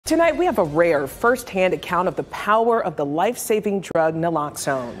Tonight, we have a rare first-hand account of the power of the life-saving drug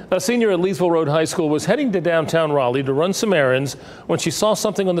naloxone. A senior at Leesville Road High School was heading to downtown Raleigh to run some errands when she saw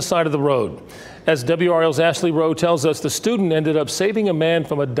something on the side of the road. As WRL's Ashley Rowe tells us, the student ended up saving a man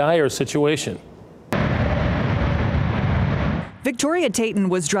from a dire situation. Victoria Tayton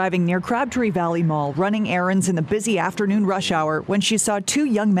was driving near Crabtree Valley Mall, running errands in the busy afternoon rush hour when she saw two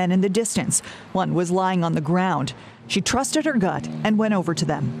young men in the distance. One was lying on the ground. She trusted her gut and went over to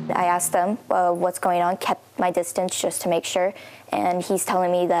them. I asked them what's going on, kept my distance just to make sure, and he's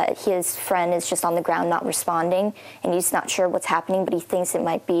telling me that his friend is just on the ground not responding, and he's not sure what's happening, but he thinks it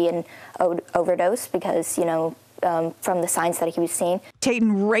might be an overdose because, you know, from the signs that he was seeing.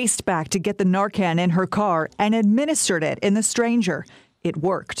 Tayton raced back to get the Narcan in her car and administered it in the stranger. It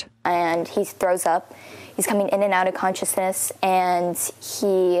worked. And he throws up. He's coming in and out of consciousness, and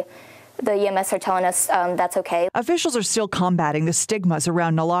the EMS are telling us that's okay. Officials are still combating the stigmas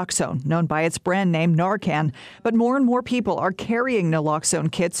around naloxone, known by its brand name Narcan. But more and more people are carrying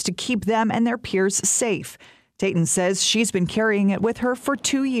naloxone kits to keep them and their peers safe. Tayton says she's been carrying it with her for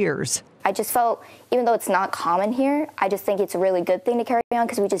 2 years. I just felt, even though it's not common here, I just think it's a really good thing to carry on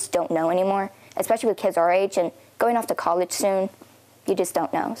because we just don't know anymore, especially with kids our age and going off to college soon. You just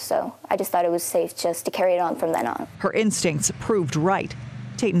don't know. So I just thought it was safe just to carry it on from then on. Her instincts proved right.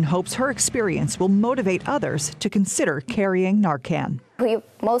 Tayton hopes her experience will motivate others to consider carrying Narcan. We'll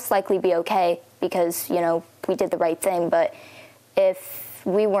most likely be okay because, you know, we did the right thing. But if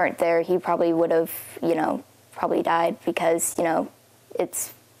we weren't there, he probably would have, you know, probably died because, you know,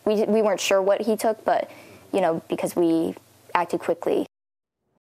 we weren't sure what he took, but, you know, because we acted quickly.